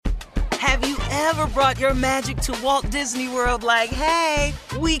Have you ever brought your magic to Walt Disney World like, hey,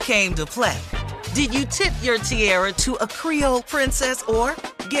 we came to play? Did you tip your tiara to a Creole princess or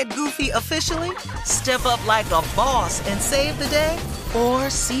get goofy officially? Step up like a boss and save the day? Or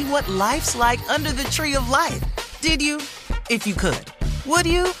see what life's like under the tree of life? Did you? If you could. Would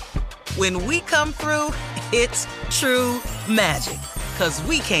you? When we come through, it's true magic. 'Cause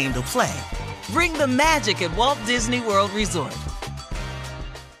we came to play. Bring the magic at Walt Disney World Resort.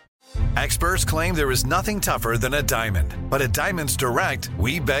 Experts claim there is nothing tougher than a diamond. But at Diamonds Direct,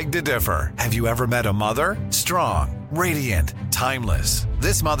 we beg to differ. Have you ever met a mother? Strong, radiant, timeless.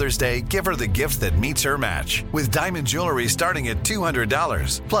 This Mother's Day, give her the gift that meets her match. With diamond jewelry starting at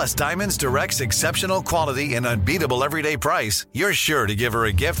 $200. Plus Diamonds Direct's exceptional quality and unbeatable everyday price, you're sure to give her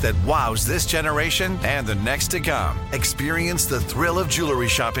a gift that wows this generation and the next to come. Experience the thrill of jewelry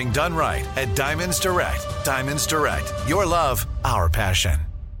shopping done right at Diamonds Direct. Diamonds Direct. Your love, our passion.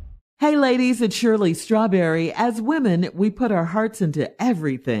 Hey ladies, it's Shirley Strawberry. As women, we put our hearts into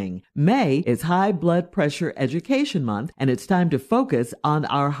everything. May is High Blood Pressure Education Month, and it's time to focus on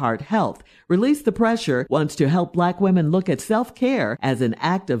our heart health. Release the Pressure wants to help Black women look at self-care as an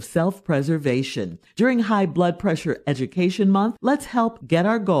act of self-preservation. During High Blood Pressure Education Month, let's help get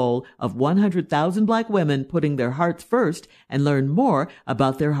our goal of 100,000 Black women putting their hearts first and learn more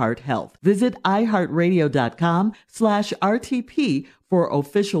about their heart health. Visit iHeartRadio.com/RTP for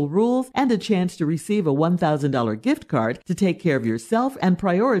official rules and a chance to receive a $1,000 gift card to take care of yourself and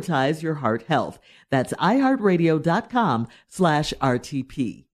prioritize your heart health. That's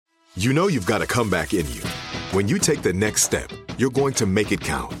iHeartRadio.com/RTP. You know you've got a comeback in you. When you take the next step, you're going to make it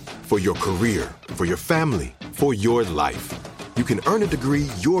count. For your career, for your family, for your life. You can earn a degree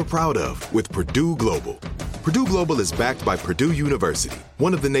you're proud of with Purdue Global. Purdue Global is backed by Purdue University,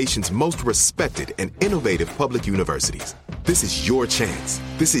 one of the nation's most respected and innovative public universities. This is your chance.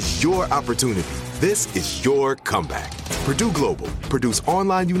 This is your opportunity. This is your comeback. Purdue Global, Purdue's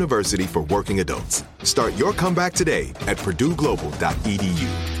online university for working adults. Start your comeback today at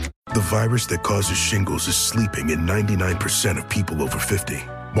purdueglobal.edu. The virus that causes shingles is sleeping in 99% of people over 50.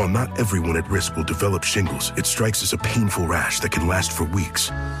 While not everyone at risk will develop shingles, it strikes as a painful rash that can last for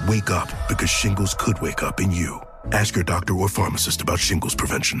weeks. Wake up, because shingles could wake up in you. Ask your doctor or pharmacist about shingles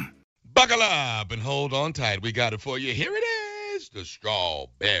prevention. Buckle up and hold on tight. We got it for you. Here it is, the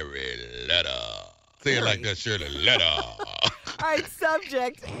strawberry letter. Say it like that, Shirley. Letter. All right,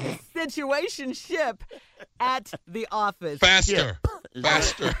 subject, situationship at the office. Faster.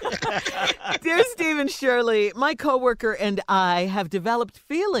 Faster. Dear Steve and Shirley, my coworker and I have developed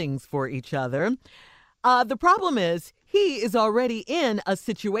feelings for each other. The problem is he is already in a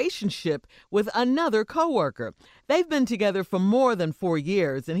situationship with another coworker. They've been together for more than 4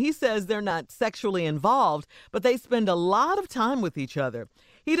 years, and he says they're not sexually involved, but they spend a lot of time with each other.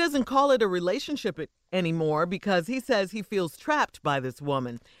 He doesn't call it a relationship anymore because he says he feels trapped by this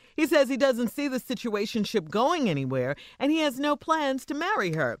woman. He says he doesn't see the situationship going anywhere, and he has no plans to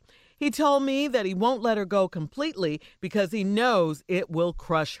marry her. He told me that he won't let her go completely because he knows it will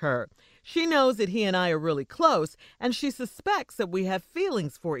crush her. She knows that he and I are really close, and she suspects that we have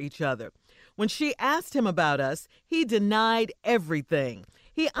feelings for each other. When she asked him about us, he denied everything.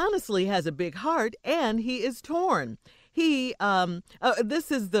 He honestly has a big heart, and he is torn.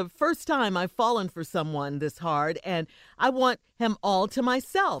 This is the first time I've fallen for someone this hard, and I want him all to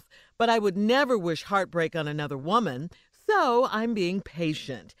myself. But I would never wish heartbreak on another woman, so I'm being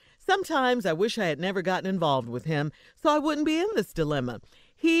patient. Sometimes I wish I had never gotten involved with him, so I wouldn't be in this dilemma.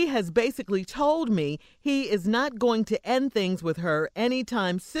 He has basically told me he is not going to end things with her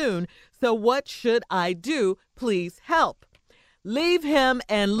anytime soon, so what should I do? Please help. Leave him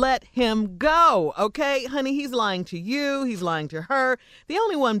and let him go, okay? Honey, he's lying to you. He's lying to her. The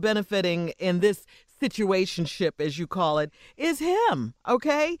only one benefiting in this situationship, as you call it, is him,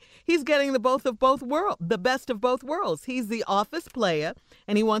 okay? He's getting the best of both worlds. He's the office player,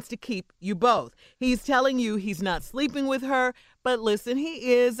 and he wants to keep you both. He's telling you he's not sleeping with her, but listen,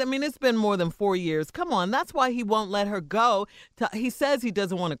 he is. I mean, it's been more than 4 years. Come on, that's why he won't let her go. He says he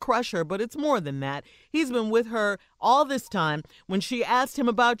doesn't want to crush her, but it's more than that. He's been with her all this time. When she asked him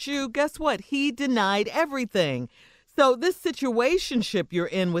about you, guess what? He denied everything. So this situationship you're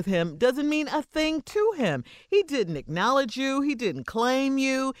in with him doesn't mean a thing to him. He didn't acknowledge you. He didn't claim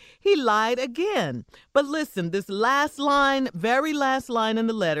you. He lied again. But listen, this last line, very last line in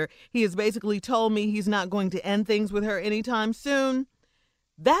the letter, he has basically told me he's not going to end things with her anytime soon.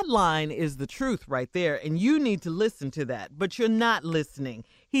 That line is the truth right there, and you need to listen to that, but you're not listening.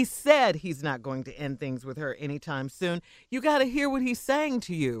 He said he's not going to end things with her anytime soon. You got to hear what he's saying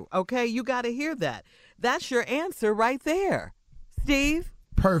to you, okay? You got to hear that. That's your answer right there. Steve?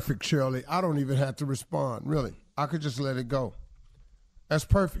 perfect, Shirley. I don't even have to respond, really. I could just let it go. That's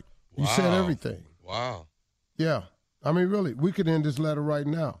perfect. You said everything. Wow. Yeah. I mean, really, we could end this letter right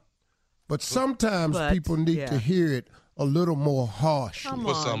now. But sometimes people need to hear it a little more harsh.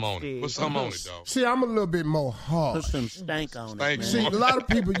 Put some on it. Put some on it, dog. See, I'm a little bit more harsh. Put some stank on it. See, a lot of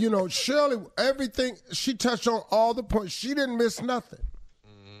people, Shirley, everything, she touched on all the points. She didn't miss nothing.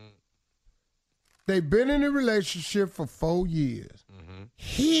 Mm-hmm. They've been in a relationship for 4 years. Mm-hmm.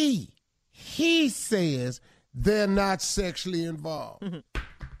 He says they're not sexually involved. Mm-hmm.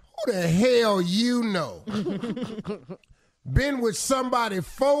 Who the hell you know? Been with somebody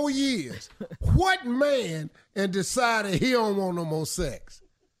 4 years. What man and decided he don't want no more sex?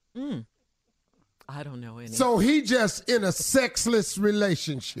 I don't know any. So he just in a sexless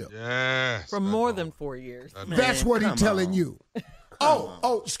relationship. Yes. For more than 4 years. That's what he's telling you.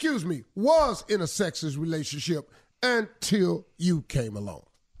 Excuse me. Was in a sexless relationship until you came along.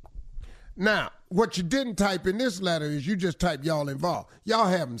 Now, what you didn't type in this letter is you just type y'all involved. Y'all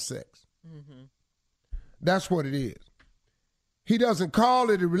having sex. Mm-hmm. That's what it is. He doesn't call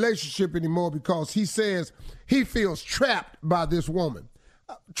it a relationship anymore because he says he feels trapped by this woman.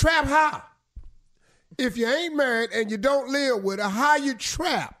 Trapped how? If you ain't married and you don't live with her, how you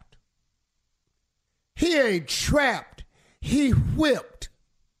trapped? He ain't trapped. He whipped.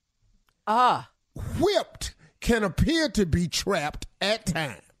 Whipped can appear to be trapped at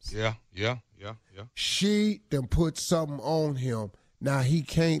times. Yeah. She done put something on him. Now he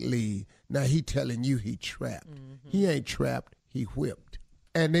can't leave. Now he telling you he trapped. Mm-hmm. He ain't trapped. He whipped.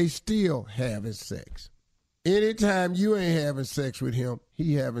 And they still having sex. Anytime you ain't having sex with him,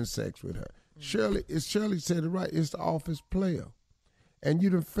 he having sex with her. Mm-hmm. Shirley said it right. It's the office player. And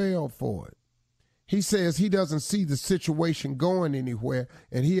you done failed for it. He says he doesn't see the situation going anywhere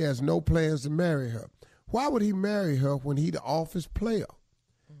and he has no plans to marry her. Why would he marry her when he the office player?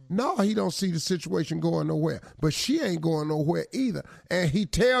 No, he don't see the situation going nowhere. But she ain't going nowhere either. And he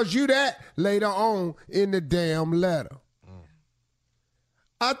tells you that later on in the damn letter.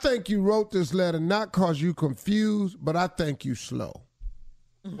 I think you wrote this letter not because you confused, but I think you slow.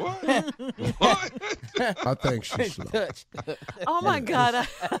 What? I think she's slow. Oh, my God. I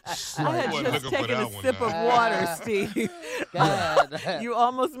had just taken a sip of water, Steve. You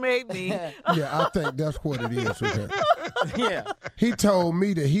almost made me. Yeah, I think that's what it is with her. Yeah. He told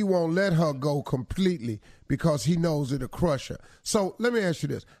me that he won't let her go completely because he knows it'll crush her. So let me ask you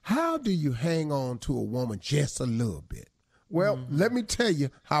this. How do you hang on to a woman just a little bit? Well, let me tell you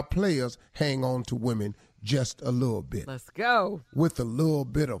how players hang on to women just a little bit. Let's go. With a little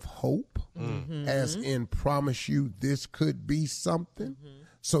bit of hope, as in promise you this could be something. Mm-hmm.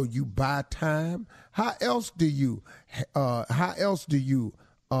 So you buy time. How else do you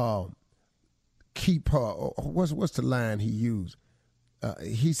keep her? What's the line he used?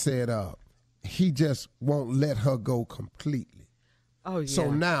 He said he just won't let her go completely. Oh, yeah. So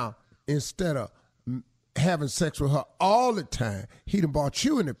now, instead of having sex with her all the time, he done brought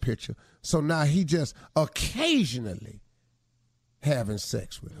you in the picture. So now he just occasionally having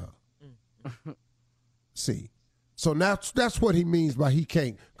sex with her. See? So now that's what he means by he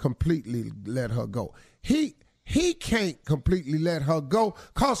can't completely let her go. He can't completely let her go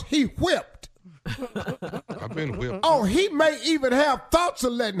because he whipped. I've been whipped. Oh, he may even have thoughts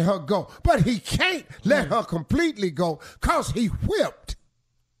of letting her go, but he can't let her completely go because he whipped.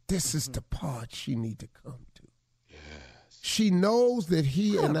 This is the part she need to come to. Yes. She knows that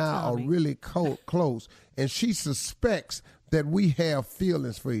he and I are really close, and she suspects that we have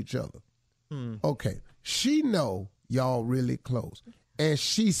feelings for each other. Okay, she know y'all really close, and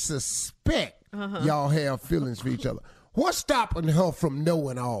she suspect y'all have feelings for each other. What's stopping her from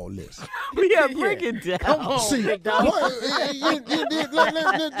knowing all this? Yeah, break it down. Come on, See, just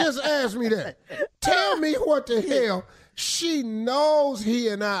ask me that. Tell me what the hell. She knows he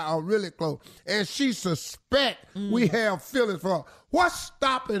and I are really close, and she suspect we have feelings for her. What's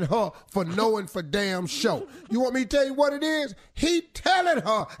stopping her from knowing for damn sure? You want me to tell you what it is? He telling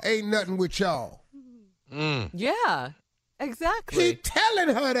her ain't nothing with y'all. Yeah, exactly. He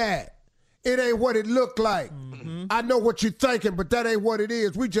telling her that. It ain't what it looked like. I know what you're thinking, but that ain't what it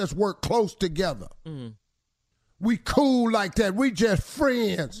is. We just work close together. We cool like that. We just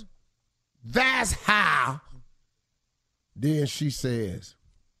friends. That's how. Then she says,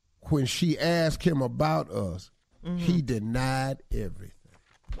 when she asked him about us, he denied everything.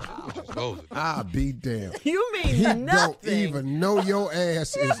 Wow. I'll be damned. You mean he nothing. Don't even know your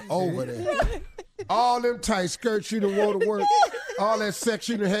ass is over there. All them tight skirts you done wore to work, all that sex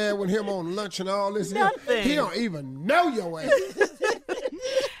you done had with him on lunch and all this. Nothing. He don't even know your ass.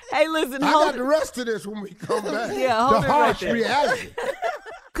 Hey, listen, I got the rest of this when we come back. Yeah, hold the it right harsh there. reality.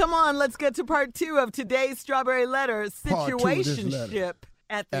 Come on, let's get to part 2 of today's Strawberry Letter. Part 2 of this letter. Situationship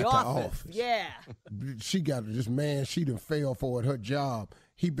at the office. Yeah. She got this man, she done fell for at her job.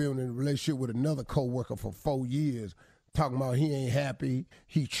 He been in a relationship with another coworker for 4 years, talking about he ain't happy.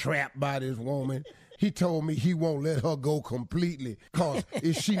 He trapped by this woman. He told me he won't let her go completely because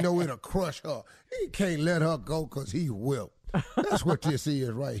if she know it'll crush her. He can't let her go because he whipped. That's what this is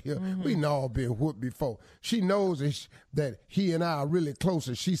right here. We done all been whooped before. She knows that he and I are really close,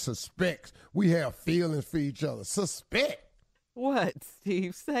 and she suspects we have feelings for each other. Suspect? What,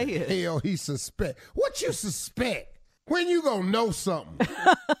 Steve? Say it. Hell, he suspect. What you suspect? When you gonna know something?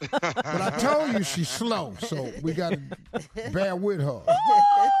 But I told you she's slow, so we gotta bear with her.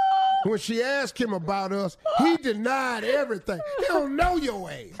 When she asked him about us, he denied everything. He don't know your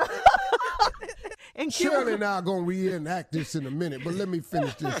age. And Shirley and I are going to reenact this in a minute, but let me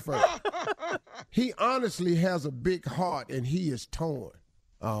finish this first. He honestly has a big heart, and he is torn.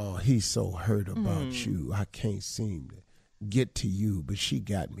 Oh, he's so hurt about you. I can't seem to get to you, but she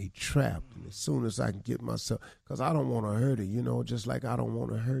got me trapped. And as soon as I can get myself, because I don't want to hurt her, just like I don't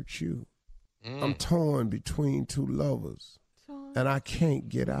want to hurt you. I'm torn between two lovers, and I can't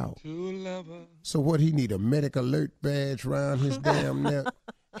get out. Two lovers. So what, he need a medic alert badge around his damn neck?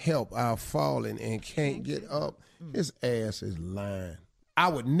 Help, I've fallen and can't get up. His ass is lying. I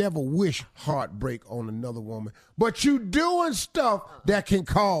would never wish heartbreak on another woman, but you doing stuff that can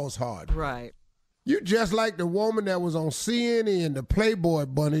cause heartbreak. Right. You just like the woman that was on CNN, the Playboy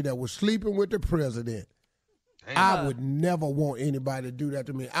bunny that was sleeping with the president. I would never want anybody to do that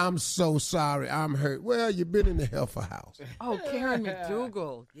to me. I'm so sorry. I'm hurt. Well, you've been in the Heifer House. Oh, Karen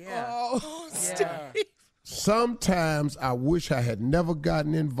McDougal. Yeah. Oh, Steve. Sometimes I wish I had never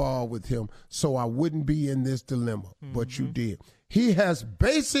gotten involved with him so I wouldn't be in this dilemma, but you did. He has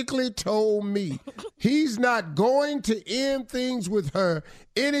basically told me he's not going to end things with her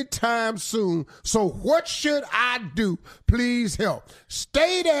anytime soon. So what should I do? Please help.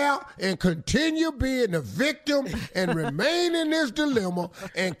 Stay there and continue being the victim and remain in this dilemma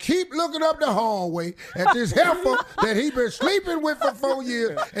and keep looking up the hallway at this heifer that he been sleeping with for 4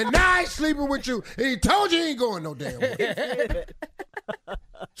 years, and now he's sleeping with you. And he told you he ain't going no damn way.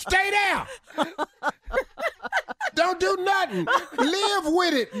 Stay there. Don't do nothing. Live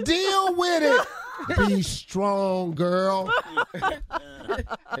with it. Deal with it. Be strong, girl.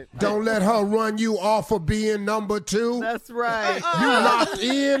 Don't let her run you off of being number 2. That's right. You locked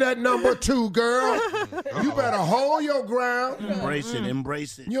in at number 2, girl. You better hold your ground. Embrace it.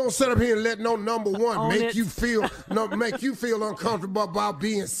 Embrace it. You don't sit up here and let no number 1 Own make it. you feel uncomfortable about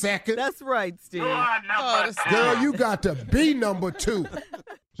being second. That's right, Steve. Girl, you got to be number 2.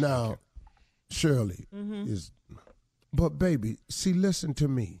 Now, Shirley is, but baby, see, listen to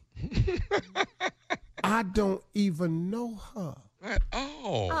me. I don't even know her. At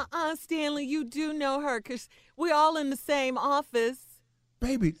all. Stanley, you do know her because we're all in the same office.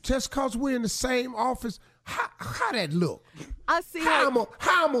 Baby, just because we're in the same office, how that look? I see How her.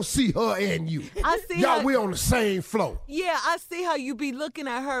 I'm going to see her and you? I see Y'all, her. we on the same floor. Yeah, I see how you be looking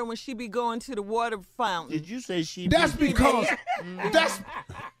at her when she be going to the water fountain. Did you say she? That's because,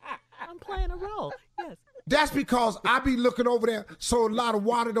 I'm playing a role. Yes. That's because I be looking over there so a lot of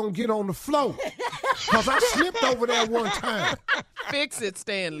water don't get on the floor. Because I slipped over there one time. Fix it,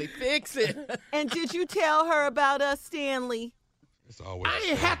 Stanley. Fix it. And did you tell her about us, Stanley? It's always. I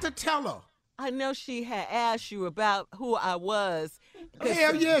ain't had to tell her. I know she had asked you about who I was.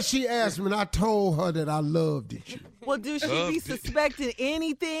 Hell yeah, she asked me, and I told her that I loved it. Well, do she be suspecting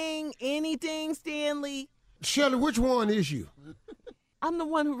anything, Stanley? Shirley, which one is you? I'm the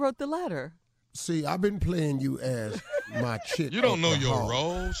one who wrote the letter. See, I've been playing you as my chick. You don't know up the your hall.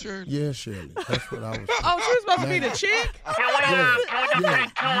 role, Shirley? Yeah, Shirley. That's what I was Oh, she was supposed to be the chick? Can we just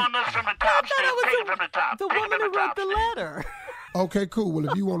take 2 on this from the top, Steve? Take it from the top. The Take it woman from who the wrote top, the Steve. letter. Okay, cool. Well,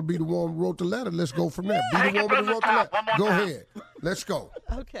 if you want to be the one who wrote the letter, let's go from there. Be Take the it woman from who wrote the the top. letter. One Go more time. ahead. Let's go.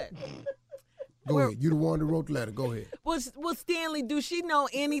 Okay. Go ahead. You the one who wrote the letter. Go ahead. Well, Stanley, do she know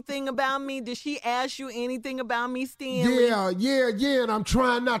anything about me? Did she ask you anything about me, Stanley? Yeah, and I'm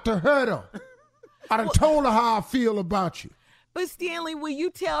trying not to hurt her. I done told her how I feel about you. But Stanley, will you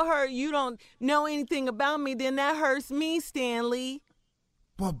tell her you don't know anything about me? Then that hurts me, Stanley.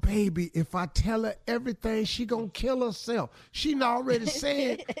 But baby, if I tell her everything, she gonna kill herself. She done already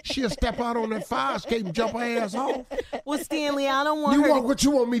said she'll step out on that fire escape and jump her ass off. Well, Stanley, I don't want her. What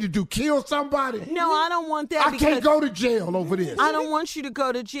you want me to do? Kill somebody? No, I don't want that. I can't go to jail over this. I don't want you to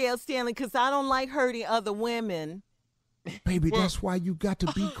go to jail, Stanley, because I don't like hurting other women. Baby, that's why you got to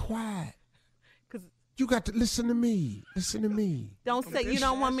be quiet. You got to listen to me. Listen to me. Don't say you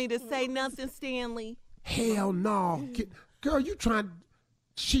don't want me to say nothing, Stanley. Hell no. Girl, you trying...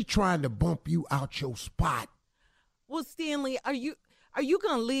 She trying to bump you out your spot. Well, Stanley, are you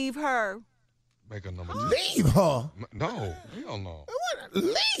going to leave her? Make her number 2. Leave her? No, hell no.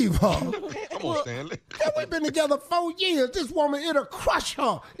 Leave her? Come on, Stanley. We've been together 4 years. This woman, it'll crush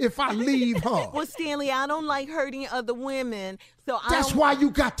her if I leave her. Well, Stanley, I don't like hurting other women, so That's why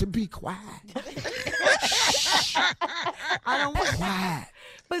you got to be quiet. I don't want quiet.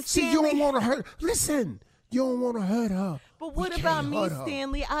 But See, Stanley, you don't want to hurt. Listen, you don't want to hurt her. But what We about can't me, hurt her.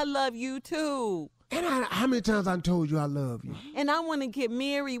 Stanley? I love you too. And how many times I told you I love you? And I want to get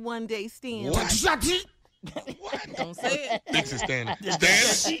married one day, Stanley. Don't say it. Fix it, Stanley.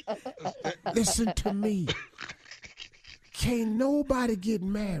 Stanley. Listen to me. Can't nobody get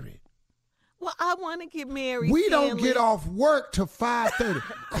married. Well, I want to get married, We Stanley. don't get off work till 5:30.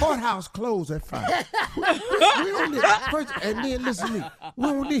 Courthouse closed at 5. we don't need, and then listen to me.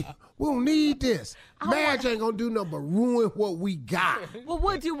 We don't need this. Marriage ain't gonna do nothing but ruin what we got. Well,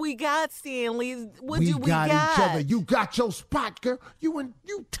 what do we got, Stanley? What we do we got each other. You got your spot, girl. You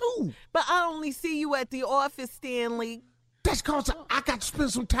too. But I only see you at the office, Stanley. That's because I got to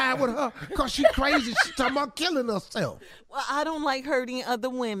spend some time with her because she crazy. She's talking about killing herself. Well, I don't like hurting other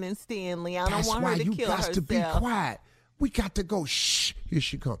women, Stanley. I That's don't want why her to you kill got herself. to be quiet. We got to go. Shh. Here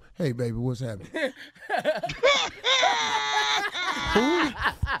she come. Hey, baby, what's happening?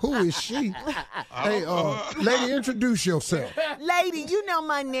 Who is she? Hey, lady, introduce yourself. Lady, you know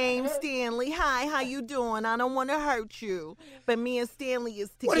my name, Stanley. Hi, how you doing? I don't want to hurt you, but me and Stanley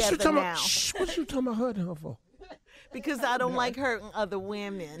is What is you together talking now. about? Shh, what you talking about hurting her for? Because I don't like hurting other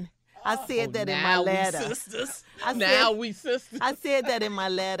women. I said that in my Now we letter. sisters. I Now said- we sisters. I said that in my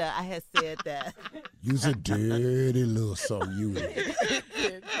letter. I had said that. You's a dirty little something, you is.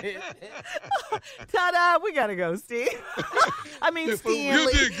 Ta-da! We gotta go, Steve. I mean,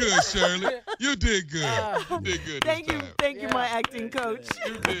 Stanley. You did good, Shirley. You did good. You did good. Thank you, my acting coach.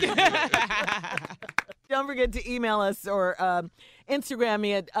 Don't forget to email us or Instagram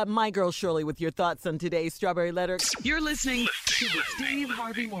me at My Girl Shirley with your thoughts on today's Strawberry Letter. You're listening to the Steve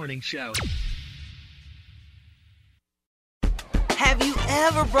Harvey Morning Show. Have you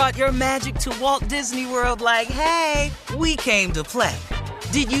ever brought your magic to Walt Disney World like, hey, we came to play?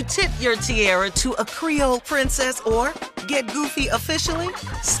 Did you tip your tiara to a Creole princess or get goofy officially?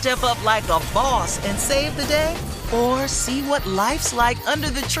 Step up like a boss and save the day? Or see what life's like under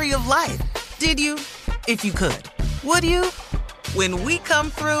the tree of life? Did you? If you could. Would you? When we come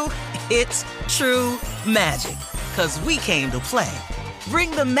through, it's true magic. 'Cause we came to play.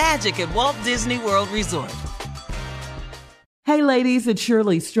 Bring the magic at Walt Disney World Resort. Hey ladies, it's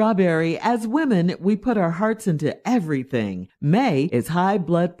Shirley Strawberry. As women, we put our hearts into everything. May is High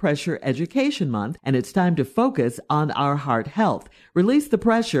Blood Pressure Education Month, and it's time to focus on our heart health. Release the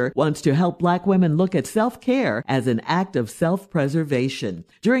Pressure wants to help Black women look at self-care as an act of self-preservation.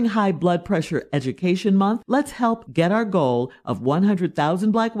 During High Blood Pressure Education Month, let's help get our goal of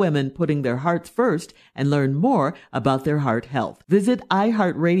 100,000 Black women putting their hearts first and learn more about their heart health. Visit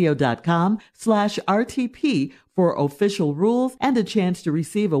iHeartRadio.com/RTP for official rules and a chance to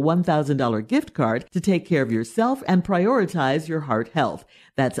receive a $1,000 gift card to take care of yourself and prioritize your heart health.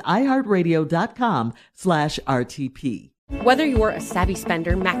 That's iHeartRadio.com/RTP. Whether you're a savvy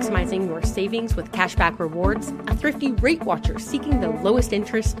spender maximizing your savings with cashback rewards, a thrifty rate watcher seeking the lowest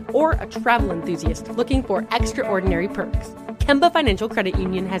interest, or a travel enthusiast looking for extraordinary perks, Kemba Financial Credit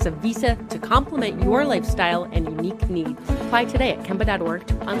Union has a visa to complement your lifestyle and unique needs. Apply today at Kemba.org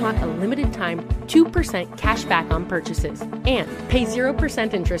to unlock a limited time 2% cash back on purchases and pay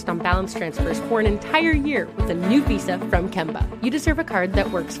 0% interest on balance transfers for an entire year with a new visa from Kemba. You deserve a card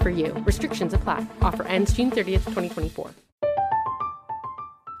that works for you. Restrictions apply. Offer ends June 30th, 2024.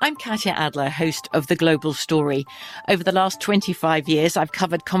 I'm Katya Adler, host of The Global Story. Over the last 25 years, I've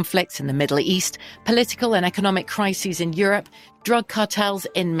covered conflicts in the Middle East, political and economic crises in Europe, drug cartels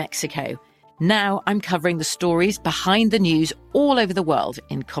in Mexico. Now I'm covering the stories behind the news all over the world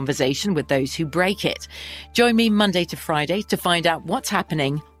in conversation with those who break it. Join me Monday to Friday to find out what's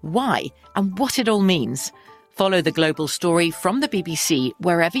happening, why, and what it all means. Follow The Global Story from the BBC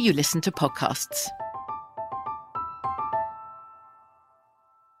wherever you listen to podcasts.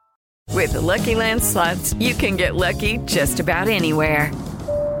 With the Lucky Land Slots, you can get lucky just about anywhere.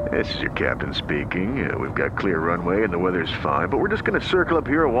 This is your captain speaking. We've got clear runway and the weather's fine, but we're just going to circle up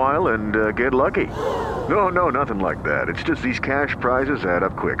here a while and get lucky. No, nothing like that. It's just these cash prizes add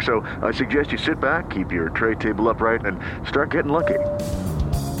up quick. So I suggest you sit back, keep your tray table upright, and start getting lucky.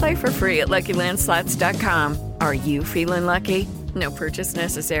 Play for free at LuckyLandSlots.com. Are you feeling lucky? No purchase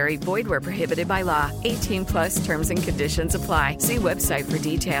necessary. Void where prohibited by law. 18+ terms and conditions apply. See website for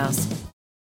details.